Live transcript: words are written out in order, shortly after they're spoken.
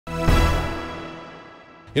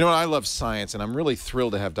You know what? I love science, and I'm really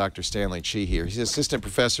thrilled to have Dr. Stanley Qi here. He's assistant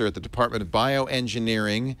professor at the Department of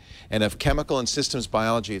Bioengineering and of Chemical and Systems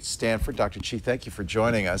Biology at Stanford. Dr. Qi, thank you for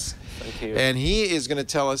joining us. Thank you. And he is going to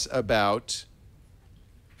tell us about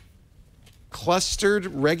clustered,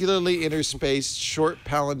 regularly interspaced, short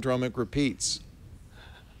palindromic repeats.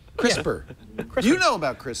 CRISPR. Yeah. CRISPR. You know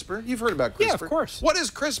about CRISPR. You've heard about CRISPR. Yeah, of course. What is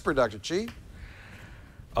CRISPR, Dr. Qi?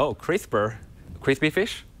 Oh, CRISPR. Crispy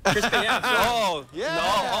fish? Crispy, yeah. Oh, Yeah. no.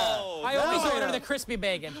 Oh, I always order the crispy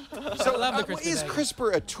bacon. So, I love the crispy is bacon.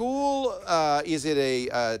 CRISPR a tool? Is it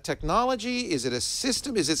a technology? Is it a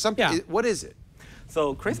system? Is it something? Yeah. What is it?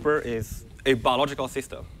 So CRISPR is a biological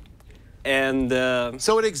system. And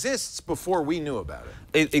So it exists before we knew about it.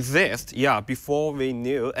 it exists, yeah, before we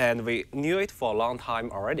knew, and we knew it for a long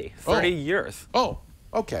time already, 30 years. Oh,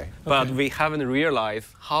 okay. But we haven't realized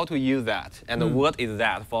how to use that and what is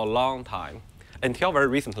that for a long time. Until very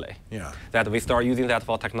recently, Yeah. that we start using that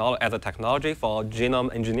for as a technology for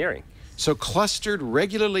genome engineering. So clustered,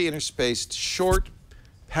 regularly interspaced, short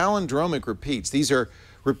palindromic repeats. These are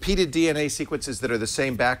repeated DNA sequences that are the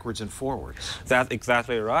same backwards and forwards. That's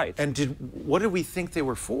exactly right. And what did we think they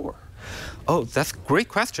were for? Oh, that's a great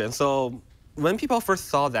question. So when people first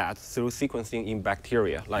saw that through sequencing in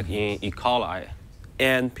bacteria, like in E. coli,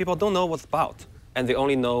 and people don't know what's about, and they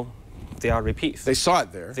only know they are repeats. They saw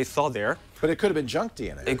it there. They saw there. But it could have been junk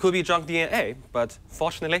DNA. It could be junk DNA, but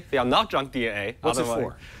fortunately, they are not junk DNA. What's it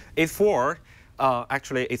for? It's for,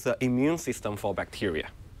 actually, it's an immune system for bacteria.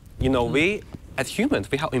 You know, we, as humans,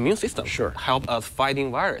 we have immune system. Sure. Help us fighting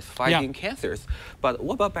virus, fighting cancers. But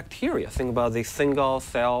what about bacteria? Think about the single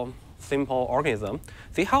cell, simple organism.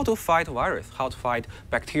 They how to fight virus, how to fight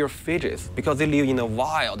bacteriophages, because they live in a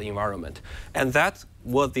wild environment. And that's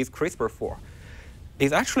what this CRISPR for.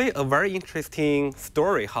 It's actually a very interesting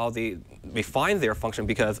story how they find their function,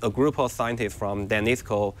 because a group of scientists from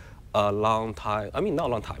Danisco a long time, I mean, not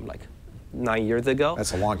a long time, like 9 years ago.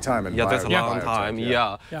 That's a long time in Yeah, that's a long biotech, time,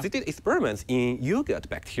 yeah. They did experiments in yogurt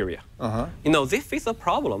bacteria. You know, they faced a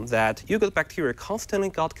problem that yogurt bacteria constantly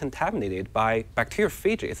got contaminated by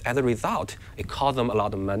bacteriophages. As a result, it cost them a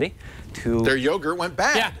lot of money to... Their yogurt went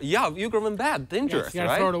bad. Yeah, yogurt went bad, dangerous, you gotta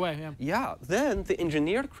right? throw it away, Yeah, then they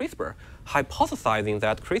engineered CRISPR, hypothesizing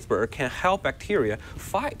that CRISPR can help bacteria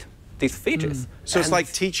fight these phages. So it's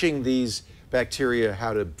like teaching these bacteria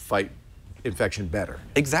how to fight infection better.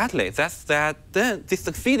 Exactly. That's that. Then they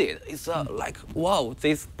succeeded. It's like, wow,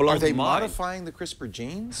 this blows Are they my mind. modifying the CRISPR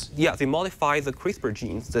genes? Yeah, they modify the CRISPR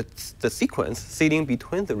genes, the sequence sitting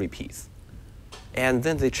between the repeats, and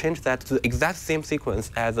then they change that to the exact same sequence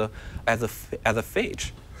as a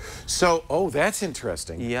phage. So, oh, that's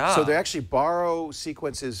interesting. Yeah. So they actually borrow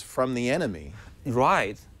sequences from the enemy.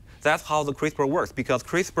 Right. That's how the CRISPR works, because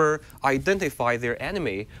CRISPR identifies their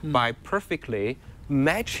enemy by perfectly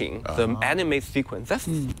matching the enemy sequence. That's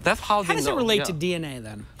how they know. How does it relate to DNA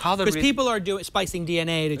then? How Because people are splicing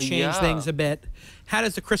DNA to change things a bit. How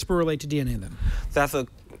does the CRISPR relate to DNA then? That's a,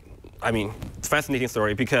 I mean, fascinating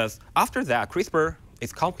story, because after that, CRISPR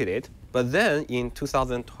is completed. But then in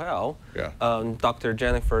 2012, Dr.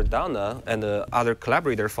 Jennifer Doudna and the other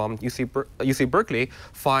collaborator from UC Berkeley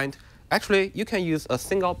find actually you can use a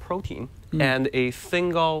single protein and a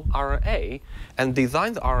single RNA and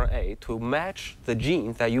design the RNA to match the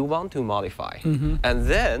gene that you want to modify. And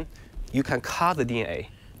then you can cut the DNA.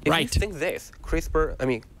 If you think this, CRISPR, I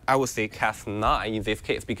mean, I would say Cas9 in this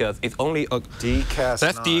case, because it's only a... Cas9.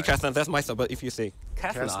 That's Cas9, that's myself, but if you say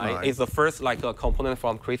Cas9 is the first like a component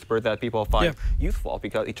from CRISPR that people find useful,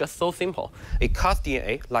 because it's just so simple. It cuts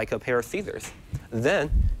DNA like a pair of scissors. Then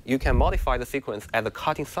you can modify the sequence at the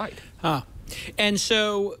cutting site. And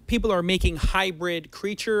so people are making hybrid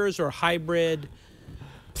creatures or hybrid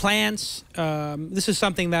plants. This is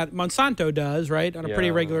something that Monsanto does, right, on a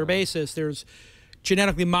pretty regular basis. There's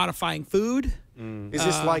genetically modifying food. Is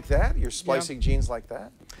this like that? You're splicing genes like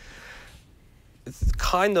that? It's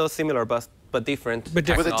kind of similar, but different. With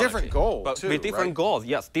a different goal, but too, with different goals,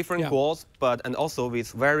 yes, different goals, and also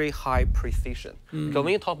with very high precision. Because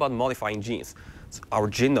when you talk about modifying genes, our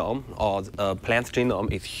genome or plant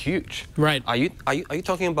genome is huge. Right. Are you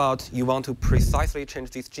talking about you want to precisely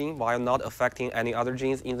change this gene while not affecting any other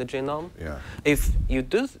genes in the genome? Yeah. If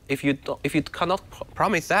you cannot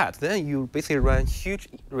promise that, then you basically run huge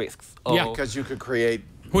risks. Because you could create.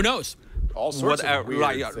 Who knows? All sorts of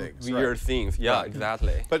weird things. Yeah,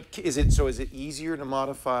 exactly. But is it easier to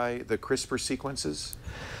modify the CRISPR sequences?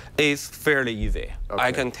 It's fairly easy.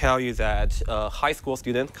 I can tell you that high school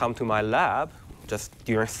students come to my lab just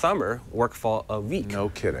during summer, work for a week. No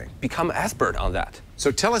kidding. Become expert on that.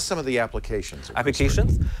 So tell us some of the applications.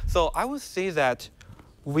 Applications? So I would say that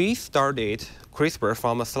we started CRISPR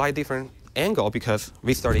from a slightly different angle because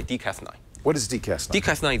we started Cas9. What is Cas9?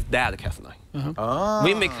 Cas9 is dead Cas9.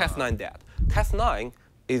 We make Cas9 dead. Cas9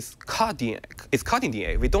 is cut DNA. It's cutting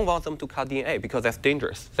DNA. We don't want them to cut DNA because that's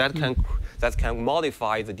dangerous. That can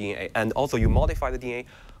modify the DNA, and also you modify the DNA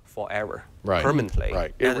forever, permanently.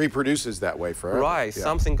 Right. It reproduces that way forever. Right. Yeah.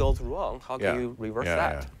 Something goes wrong. How can you reverse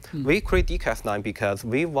that? We create Cas9 because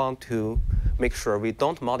we want to make sure we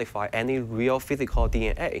don't modify any real physical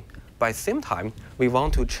DNA. By the same time, we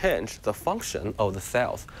want to change the function of the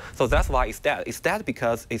cells. So that's why it's dead. It's dead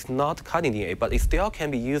because it's not cutting DNA, but it still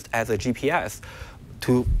can be used as a GPS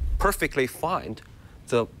to perfectly find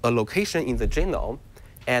a location in the genome,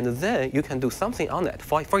 and then you can do something on it.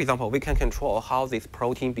 For example, we can control how this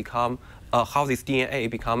protein how this DNA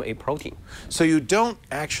become a protein. So you don't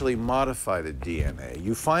actually modify the DNA.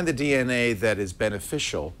 You find the DNA that is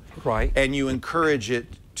beneficial, and you encourage it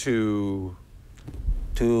to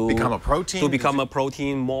become a protein. To become a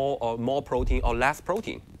protein, more protein or less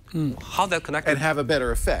protein. How that connected? And have a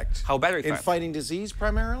better effect. How better effect? In fighting disease,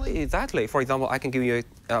 primarily? Exactly. For example, I can give you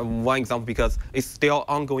one example because it's still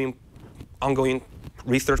ongoing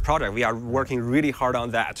research project. We are working really hard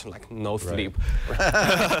on that, like no sleep.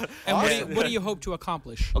 And what do you hope to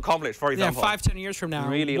accomplish? For example, 5-10 years from now,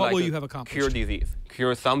 really what will you have accomplished? Cure disease,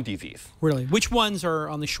 cure some disease. Really? Which ones are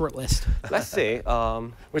on the short list? Let's see.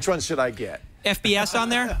 Which ones should I get? FBS on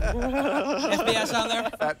there? FBS on there?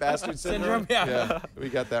 Fat bastard syndrome? Yeah. We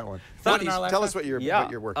got that one. Tell us what you're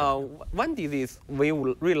working on. One disease we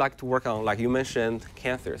would really like to work on, like you mentioned,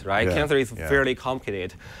 cancers, right? Cancer is fairly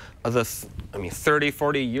complicated. 30,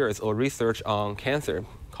 40 years of research on cancer,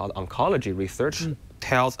 called oncology research,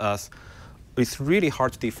 tells us it's really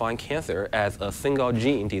hard to define cancer as a single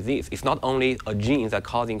gene disease. It's not only a gene that's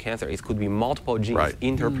causing cancer. It could be multiple genes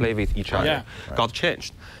interplay with each other. Got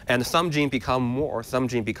changed. And some genes become more, some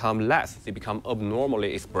genes become less. They become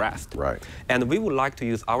abnormally expressed. And we would like to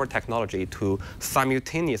use our technology to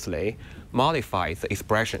simultaneously modify the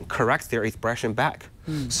expression, correct their expression back.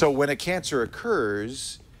 So when a cancer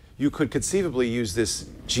occurs, you could conceivably use this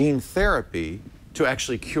gene therapy to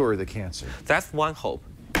actually cure the cancer. That's one hope.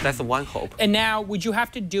 That's one hope. And now, would you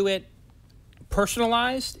have to do it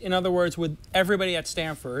personalized? In other words, would everybody at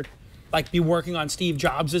Stanford like be working on Steve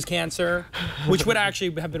Jobs' cancer, which would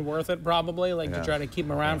actually have been worth it probably, like to try to keep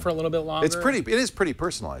him around for a little bit longer? It is pretty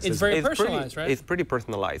personalized. It's very personalized, right? It's pretty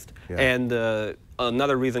personalized. And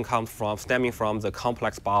another reason comes from stemming from the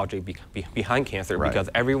complex biology behind cancer, because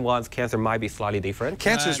everyone's cancer might be slightly different.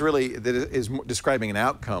 Cancer is really describing an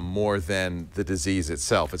outcome more than the disease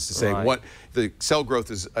itself. It's to say what the cell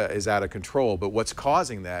growth is out of control, but what's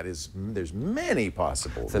causing that is there's many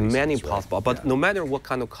possible reasons. Many possible, but no matter what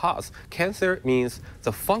kind of cause, cancer means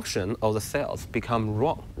the function of the cells become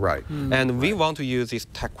wrong. And we want to use this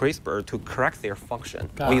tech CRISPR to correct their function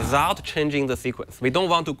without changing the sequence. We don't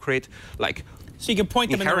want to create like. So you can point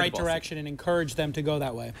them in the right direction and encourage them to go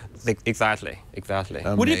that way. Exactly.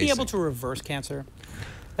 Amazing. Would it be able to reverse cancer?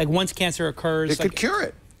 Like once cancer occurs, it could cure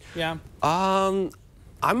it. Yeah.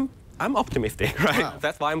 I'm optimistic, right? Wow.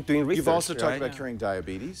 That's why I'm doing research. You've also talked about curing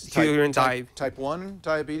diabetes. Type 1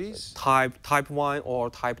 diabetes. Type 1 or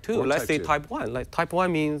type 2. Let's say type 1. Like type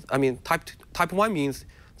 1 means type 1 means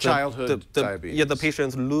childhood diabetes. Yeah, the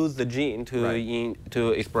patients lose the gene to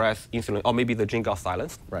express insulin, or maybe the gene got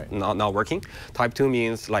silenced, not working. Type 2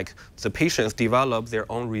 means like the patients develop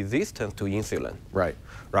their own resistance to insulin. Right.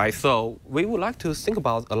 So we would like to think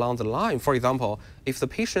about along the line. For example, if the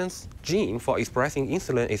patient's gene for expressing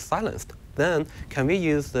insulin is silenced, then can we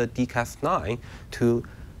use the Cas9 to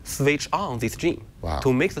switch on this gene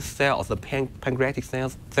to make the cells, the pancreatic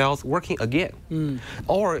cells working again?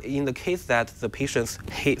 Or in the case that the patients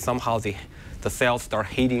somehow the cells start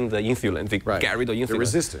hating the insulin, they get rid of insulin. They're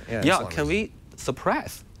resistant. Can we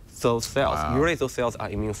suppress those cells? Usually those cells are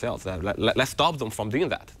immune cells. Let's stop them from doing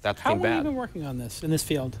that. How long have you been working on this, in this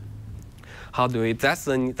field? How do we? That's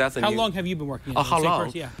a How long have you been working on this? How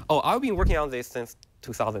long? I've been working on this since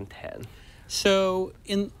 2010. So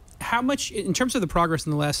how much, in terms of the progress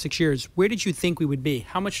in the last 6 years, where did you think we would be?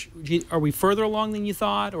 How much, are we further along than you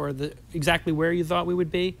thought, or exactly where you thought we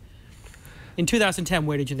would be? In 2010,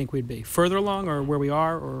 where did you think we'd be? Further along, or where we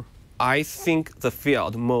are, or? I think the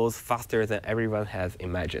field moves faster than everyone has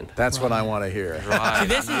imagined. That's what I want to hear. See,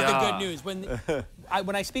 this is the good news.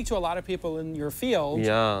 When I speak to a lot of people in your field,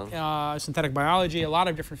 synthetic biology, a lot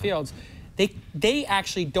of different fields, they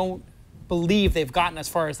actually don't believe they've gotten as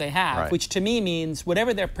far as they have, which to me means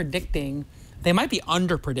whatever they're predicting they might be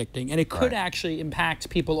under-predicting, and it could actually impact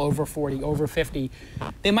people over 40, over 50.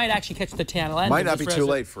 They might actually catch the tail end. Might not be too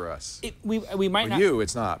late for us. We might not. For you,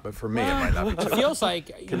 it's not, but for me, it might not be too late. It feels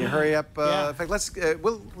like. Can you hurry up? In fact,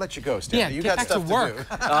 we'll let you go, Stanley. You get got back stuff to work. do.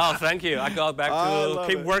 Oh, thank you. I got back to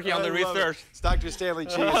keep working on the research. It's Dr. Stanley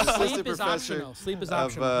Qi, assistant Sleep is professor optional. Sleep is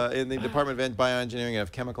optional. in the Department of Bioengineering and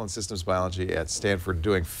of Chemical and Systems Biology at Stanford,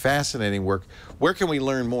 doing fascinating work. Where can we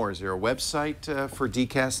learn more? Is there a website for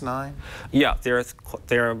Cas9? Yeah,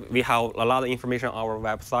 we have a lot of information on our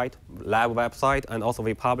website, lab website, and also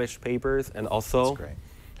we publish papers, and also That's great.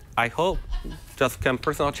 I hope just can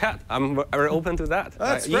personal chat. I'm very open to that.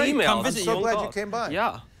 That's great. Email. Come visit I'm so you. glad you came by.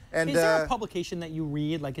 Yeah. And, is there a publication that you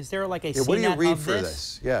read? Like, is there like a what do you CNET read of for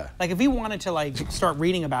this? Yeah. Like, if we wanted to like start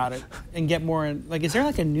reading about it and get more, like, is there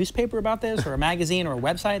like a newspaper about this, or a magazine, or a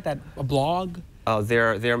website, a blog?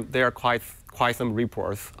 There are quite some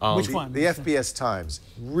reports. Which one? The FBS Times,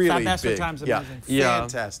 really big. Times, yeah, amazing.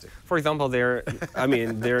 fantastic. For example, there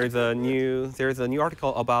is a new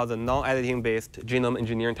article about the non-editing based genome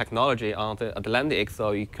engineering technology on the Atlantic,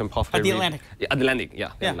 so you can possibly At the Atlantic. Atlantic,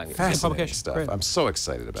 yeah. The Atlantic. Fascinating publication. stuff. Great. I'm so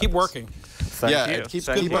excited about Keep this. working. Thank you. And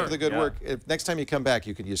keep up the good work. If next time you come back,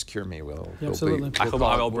 you could just cure me. Absolutely. I hope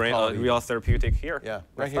I will bring a real therapeutic here. Yeah,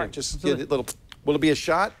 right here. Just get a little. Will it be a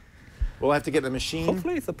shot? We'll have to get a machine.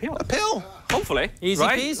 Hopefully it's a pill. A pill. Hopefully. Easy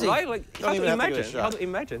right? peasy. Right? Like, how to imagine? How to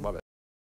imagine? Love it.